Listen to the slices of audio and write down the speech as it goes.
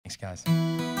Thanks, guys.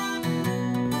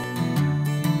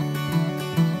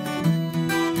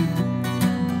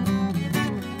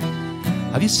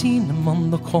 Have you seen him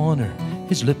on the corner?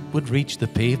 His lip would reach the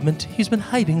pavement. He's been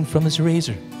hiding from his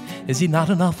razor. Is he not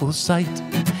an awful sight?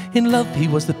 In love he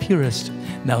was the purest.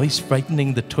 Now he's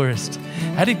frightening the tourist.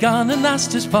 Had he gone and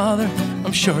asked his father,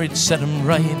 I'm sure he'd set him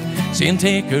right, saying,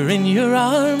 take her in your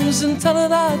arms and tell her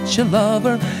that you love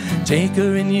her. Take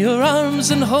her in your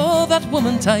arms and hold that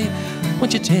woman tight.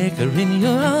 Won't you take her in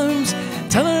your arms,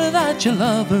 tell her that you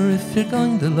love her. If you're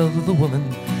going to love the woman,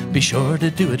 be sure to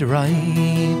do it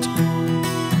right.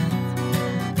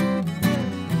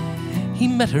 He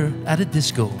met her at a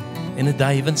disco in a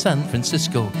dive in San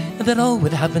Francisco, and that all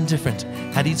would have been different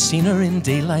had he seen her in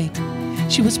daylight.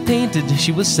 She was painted,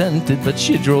 she was scented, but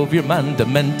she drove your man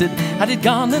demented. Had he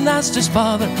gone and asked his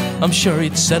father, I'm sure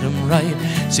he'd set him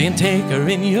right, saying, take her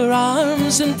in your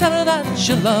arms and tell her that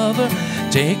you love her.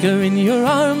 Take her in your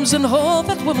arms and hold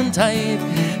that woman tight.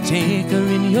 Take her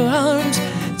in your arms,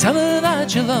 tell her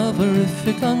that you love her. If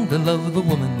you're going to love the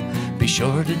woman, be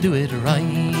sure to do it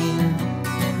right.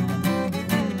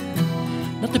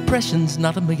 Not depression's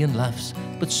not a million laughs,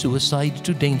 but suicide's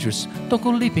too dangerous. Don't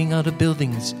go leaping out of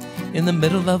buildings in the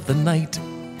middle of the night.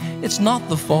 It's not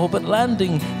the fall but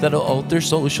landing that'll alter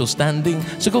social standing.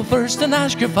 So go first and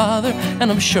ask your father,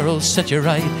 and I'm sure he'll set you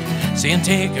right, saying,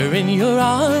 take her in your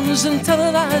arms and tell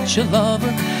her that you love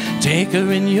her. Take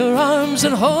her in your arms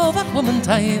and hold that woman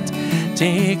tight.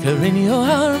 Take her in your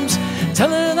arms, tell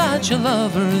her that you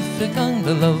love her. If you're going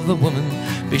to love the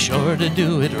woman, be sure to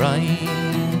do it right.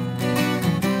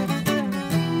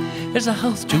 Here's a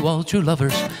health to all true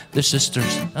lovers, their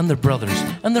sisters and their brothers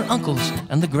and their uncles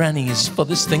and the grannies, for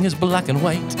this thing is black and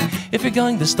white. If you're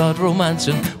going to start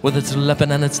romancing, with its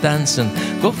leaping and its dancing,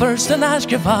 go first and ask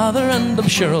your father, and I'm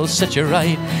sure he'll set you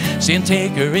right, saying,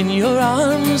 take her in your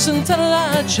arms and tell her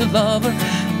that you love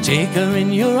her. Take her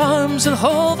in your arms and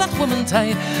hold that woman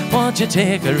tight. Won't you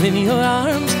take her in your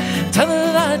arms, tell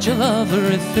her that you love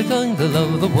her. If you're going to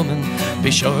love the woman,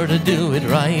 be sure to do it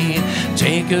right.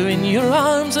 Take her in your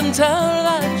arms and tell her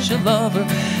that you love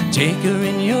her. Take her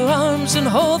in your arms and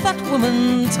hold that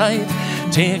woman tight.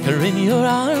 Take her in your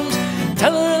arms,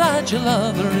 tell her that you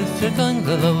love her. If you're going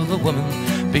to love the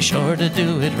woman, be sure to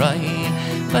do it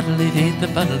right. Ba-da-dee-dee-da,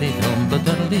 ba-da-dee-dum,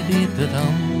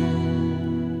 ba-da-dee-dee-da-dum.